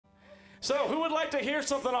So, who would like to hear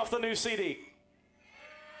something off the new CD?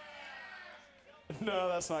 No,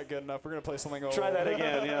 that's not good enough. We're going to play something old. Try that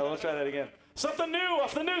again. Yeah, we'll try that again. Something new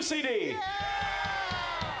off the new CD.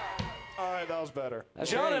 All right, that was better.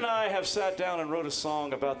 John and I have sat down and wrote a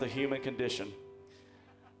song about the human condition.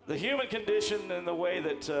 The human condition in the way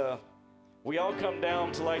that we all come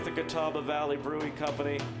down to like the Catawba Valley Brewing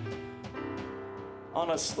Company on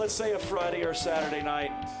a, let's say, a Friday or Saturday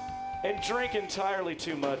night and drink entirely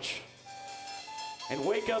too much and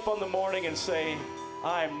wake up on the morning and say,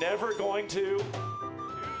 I'm never going to.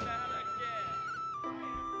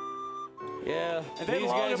 Yeah, And then these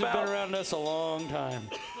long guys have about- been around us a long time.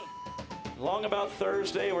 Long about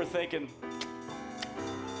Thursday, we're thinking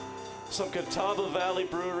some Catawba Valley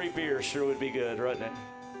Brewery beer sure would be good, wouldn't it?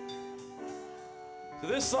 So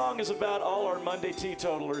this song is about all our Monday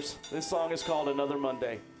teetotalers. This song is called Another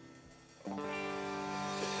Monday.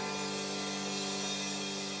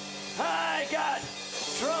 I got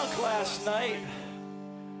drunk last night,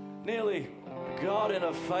 nearly got in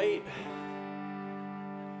a fight.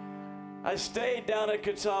 I stayed down at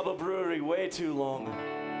Catawba Brewery way too long.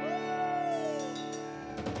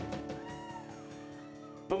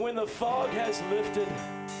 But when the fog has lifted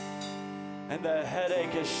and the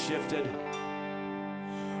headache has shifted,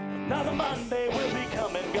 another Monday will be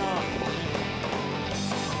come and gone.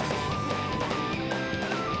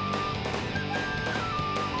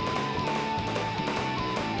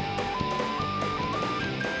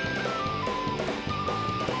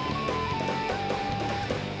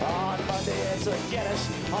 On Monday it's a Guinness,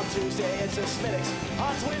 on Tuesday it's a Smittix,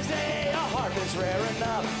 on Wednesday a Harvest rare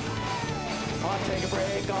enough. I'll take a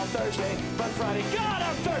break on Thursday, but Friday, God,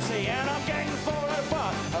 I'm thirsty, and I'm getting for a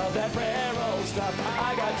pot of that rare old stuff.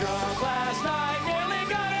 I got drunk last night, nearly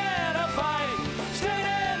got in a fight, stayed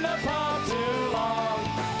in the pub too long.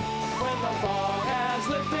 When the fog has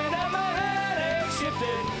lifted and my headache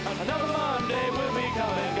shifted, another Monday will be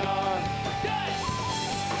come and gone.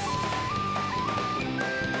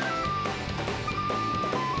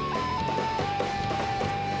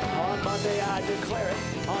 On Monday I declare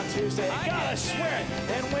it, on Tuesday gotta swear it,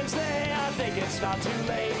 and Wednesday I think it's not too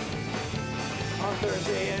late. On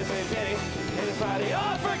Thursday is a pity, and Friday,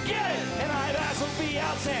 oh forget it, and I'd ask to be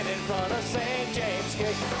outside in front of St. James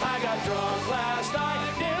Gate. I got drunk last night,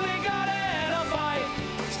 nearly got in a fight,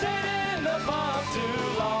 stayed in the pub too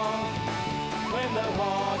long. When the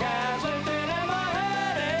fog has lifted and my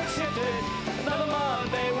headache shifted, another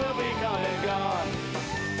Monday will be come and gone.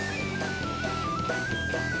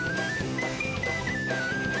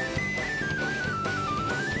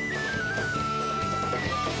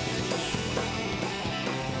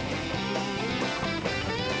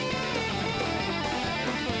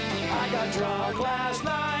 Got drunk last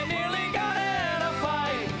night, nearly got in a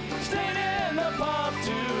fight, stayed in the pub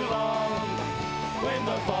too long. When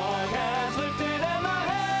the fog has lifted and my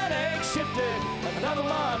headache shifted, another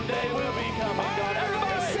Monday will be coming. Gone.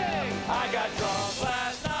 Everybody sing! I got drunk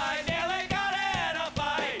last night, nearly got in a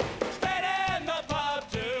fight, stayed in the pub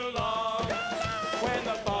too long. When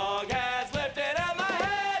the fog has lifted and my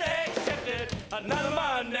headache shifted, another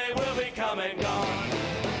Monday will be coming. Gone.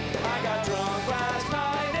 I got drunk last night.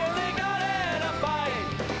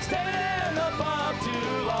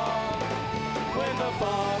 The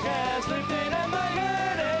fog has lifted and my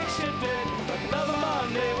headache shifted, another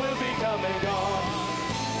Monday will be come and gone.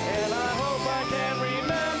 And I hope I can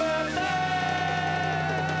remember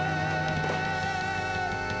that.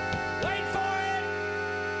 Wait for it!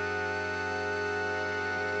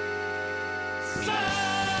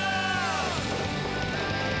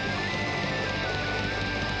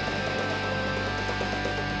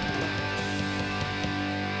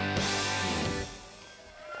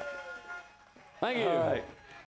 Thank you. All right.